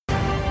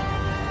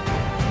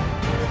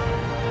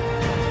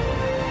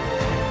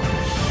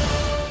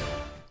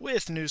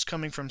with news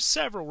coming from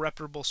several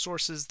reputable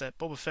sources that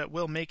Boba Fett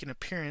will make an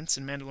appearance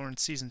in Mandalorian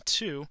Season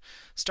 2,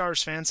 Star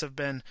Wars fans have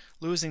been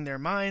losing their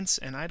minds,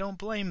 and I don't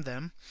blame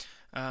them.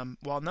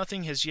 While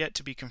nothing has yet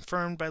to be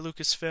confirmed by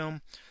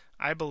Lucasfilm,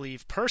 I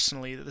believe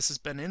personally that this has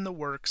been in the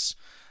works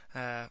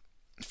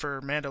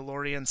for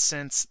Mandalorian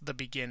since the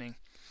beginning.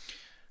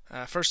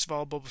 First of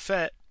all, Boba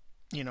Fett,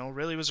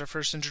 really was our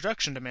first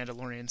introduction to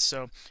Mandalorians,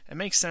 so it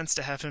makes sense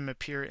to have him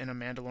appear in a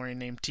Mandalorian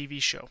named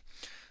TV show.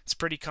 It's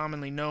pretty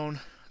commonly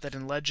known that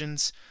in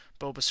Legends,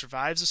 Boba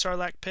survives the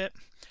Sarlacc pit,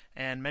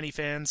 and many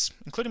fans,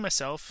 including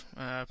myself,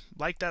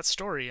 like that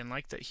story and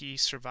like that he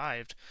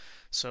survived.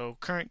 So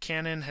current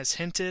canon has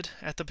hinted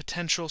at the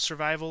potential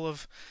survival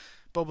of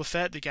Boba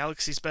Fett, the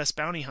galaxy's best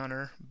bounty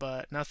hunter,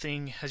 but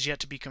nothing has yet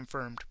to be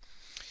confirmed.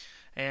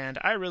 And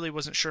I really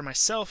wasn't sure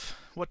myself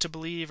what to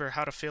believe or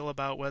how to feel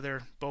about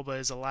whether Boba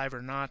is alive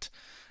or not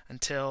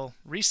until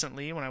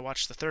recently when I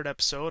watched the third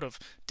episode of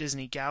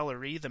Disney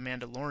Gallery, The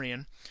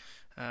Mandalorian.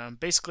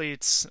 Basically,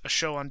 it's a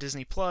show on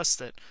Disney Plus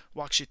that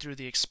walks you through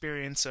the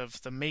experience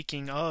of the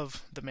making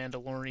of The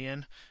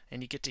Mandalorian,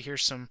 and you get to hear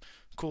some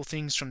cool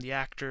things from the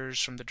actors,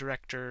 from the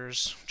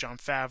directors, Jon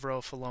Favreau,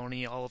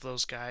 Filoni, all of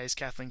those guys.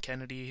 Kathleen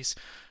Kennedy's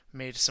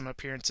made some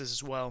appearances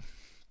as well.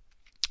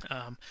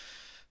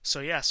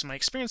 So my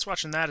experience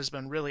watching that has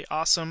been really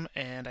awesome,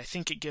 and I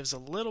think it gives a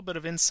little bit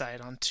of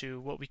insight onto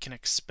what we can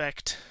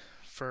expect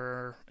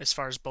for as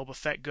far as Boba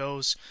Fett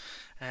goes.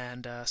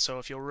 And so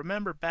if you'll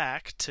remember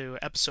back to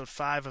episode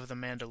 5 of The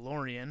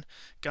Mandalorian,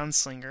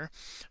 Gunslinger,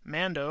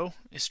 Mando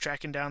is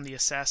tracking down the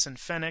assassin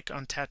Fennec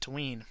on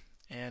Tatooine.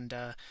 And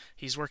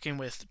he's working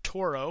with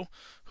Toro,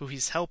 who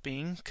he's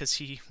helping because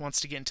he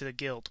wants to get into the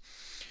guild.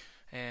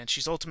 And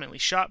she's ultimately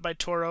shot by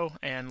Toro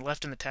and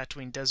left in the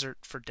Tatooine desert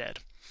for dead.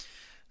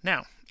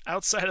 Now,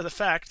 outside of the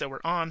fact that we're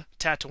on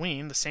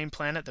Tatooine, the same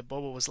planet that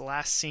Boba was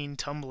last seen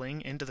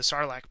tumbling into the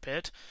Sarlacc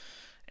pit,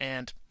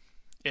 and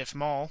if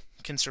Maul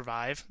can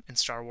survive in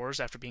Star Wars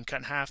after being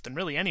cut in half, then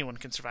really anyone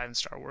can survive in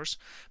Star Wars.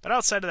 But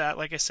outside of that,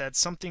 like I said,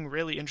 something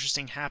really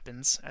interesting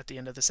happens at the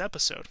end of this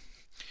episode.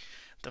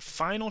 The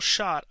final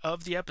shot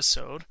of the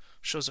episode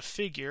shows a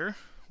figure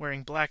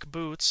wearing black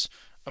boots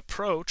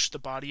approach the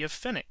body of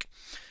Fennec.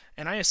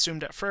 And I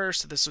assumed at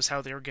first that this was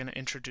how they were going to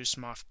introduce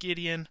Moff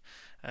Gideon,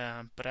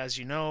 but as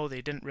you know,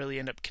 they didn't really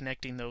end up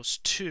connecting those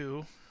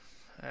two,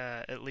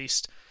 at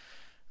least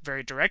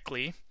very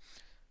directly.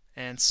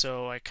 And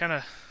so I kind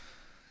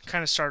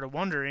of started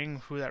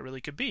wondering who that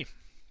really could be.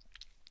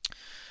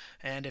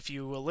 And if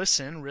you will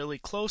listen really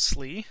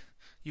closely,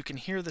 you can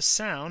hear the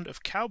sound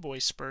of cowboy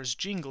spurs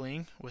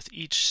jingling with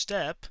each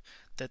step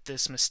that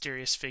this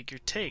mysterious figure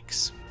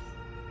takes.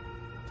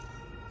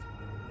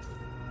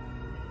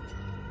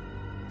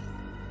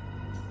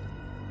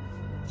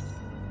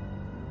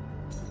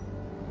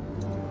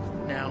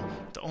 Now,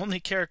 the only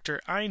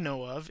character I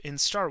know of in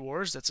Star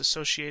Wars that's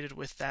associated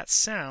with that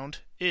sound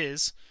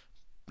is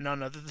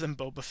none other than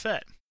Boba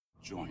Fett.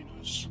 Join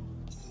us.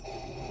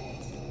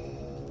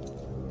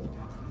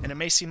 And it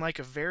may seem like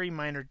a very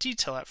minor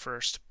detail at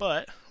first,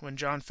 but when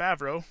Jon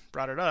Favreau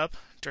brought it up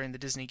during the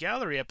Disney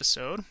Gallery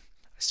episode, I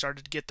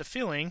started to get the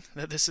feeling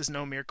that this is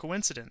no mere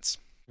coincidence.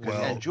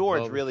 Well, and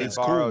George really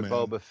borrowed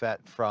Boba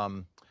Fett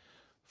from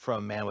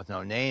Man with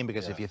No Name,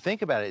 because if you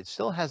think about it, it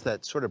still has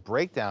that sort of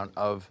breakdown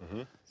of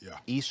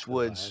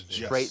Eastwood's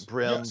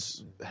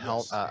straight-brimmed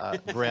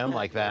brim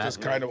like that.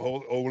 Just kind of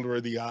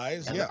over the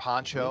eyes. And the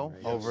poncho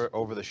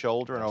over the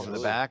shoulder and over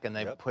the back, and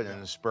they put in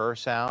a spur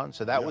sound.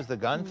 So that was the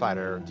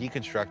gunfighter,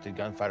 deconstructed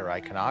gunfighter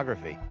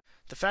iconography.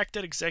 The fact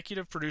that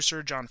executive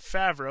producer Jon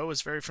Favreau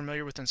is very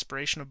familiar with the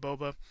inspiration of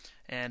Boba,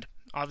 and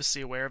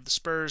obviously aware of the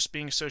spurs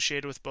being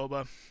associated with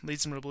Boba,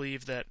 leads him to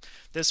believe that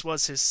this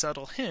was his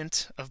subtle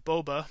hint of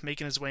Boba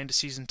making his way into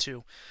Season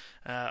 2.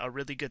 A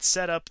really good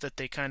setup that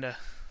they kind of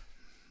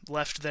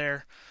left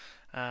there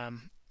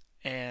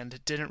and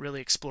didn't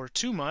really explore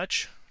too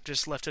much,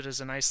 just left it as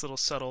a nice little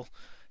subtle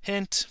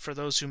hint for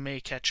those who may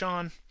catch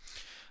on.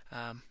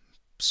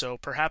 So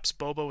perhaps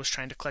Boba was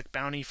trying to collect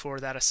bounty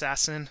for that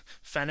assassin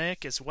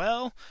Fennec as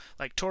well,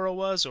 like Toro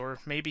was, or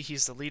maybe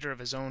he's the leader of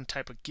his own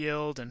type of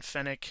guild and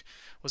Fennec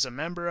was a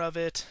member of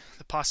it.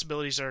 The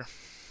possibilities are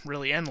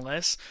really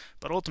endless,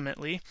 but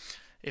ultimately,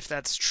 if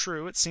that's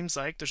true, it seems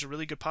like there's a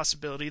really good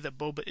possibility that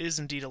Boba is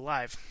indeed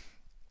alive.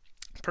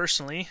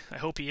 Personally, I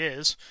hope he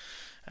is.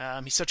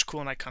 He's such a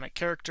cool and iconic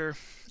character,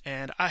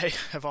 and I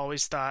have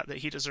always thought that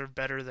he deserved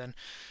better than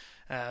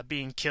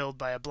being killed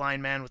by a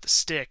blind man with a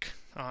stick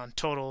on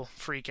total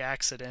freak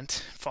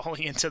accident,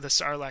 falling into the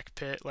Sarlacc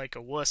pit like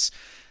a wuss.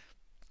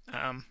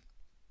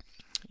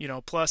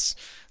 Plus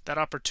that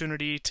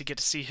opportunity to get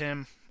to see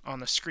him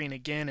on the screen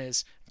again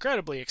is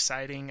incredibly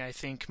exciting. I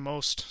think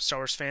most Star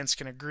Wars fans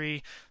can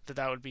agree that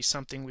that would be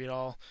something we'd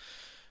all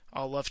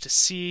love to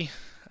see.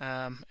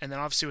 And then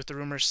obviously with the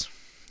rumors,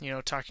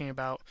 talking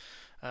about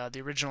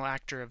the original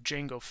actor of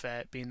Jango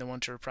Fett being the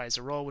one to reprise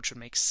the role, which would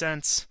make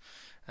sense.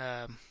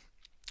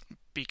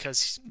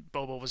 Because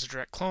Boba was a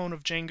direct clone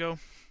of Jango.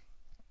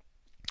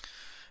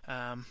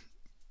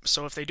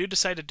 So if they do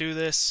decide to do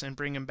this and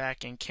bring him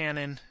back in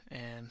canon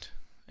and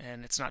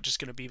and it's not just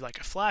going to be like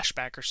a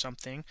flashback or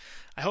something.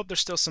 I hope there's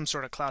still some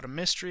sort of cloud of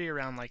mystery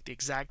around like the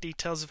exact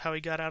details of how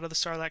he got out of the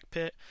Sarlacc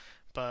pit,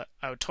 but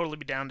I would totally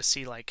be down to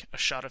see like a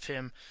shot of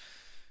him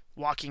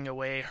walking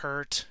away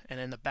hurt, and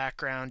in the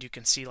background you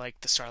can see like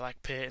the Sarlacc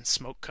pit and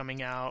smoke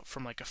coming out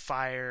from like a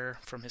fire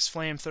from his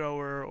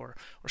flamethrower or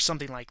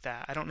something like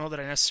that. I don't know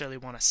that I necessarily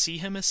want to see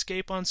him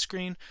escape on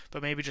screen,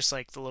 but maybe just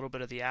like the little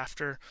bit of the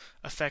after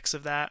effects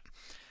of that.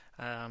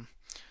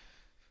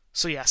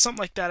 So yeah,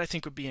 something like that I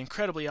think would be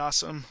incredibly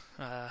awesome.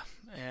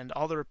 And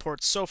all the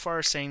reports so far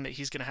are saying that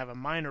he's going to have a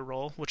minor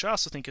role, which I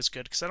also think is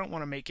good because I don't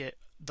want to make it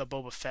the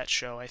Boba Fett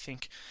show. I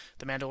think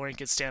the Mandalorian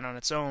could stand on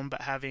its own,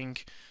 but having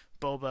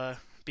Boba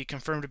be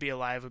confirmed to be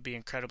alive would be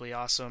incredibly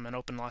awesome and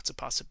open lots of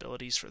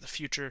possibilities for the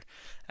future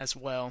as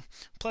well.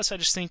 Plus, I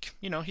just think,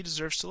 he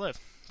deserves to live.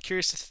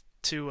 Curious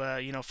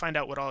to find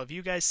out what all of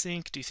you guys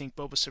think. Do you think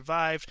Boba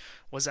survived?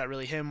 Was that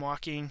really him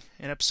walking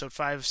in Episode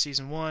 5 of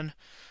Season 1?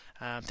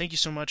 Thank you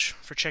so much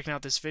for checking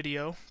out this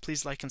video.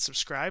 Please like and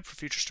subscribe for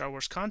future Star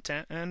Wars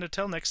content, and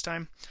until next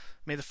time,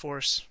 may the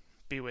Force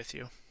be with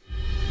you.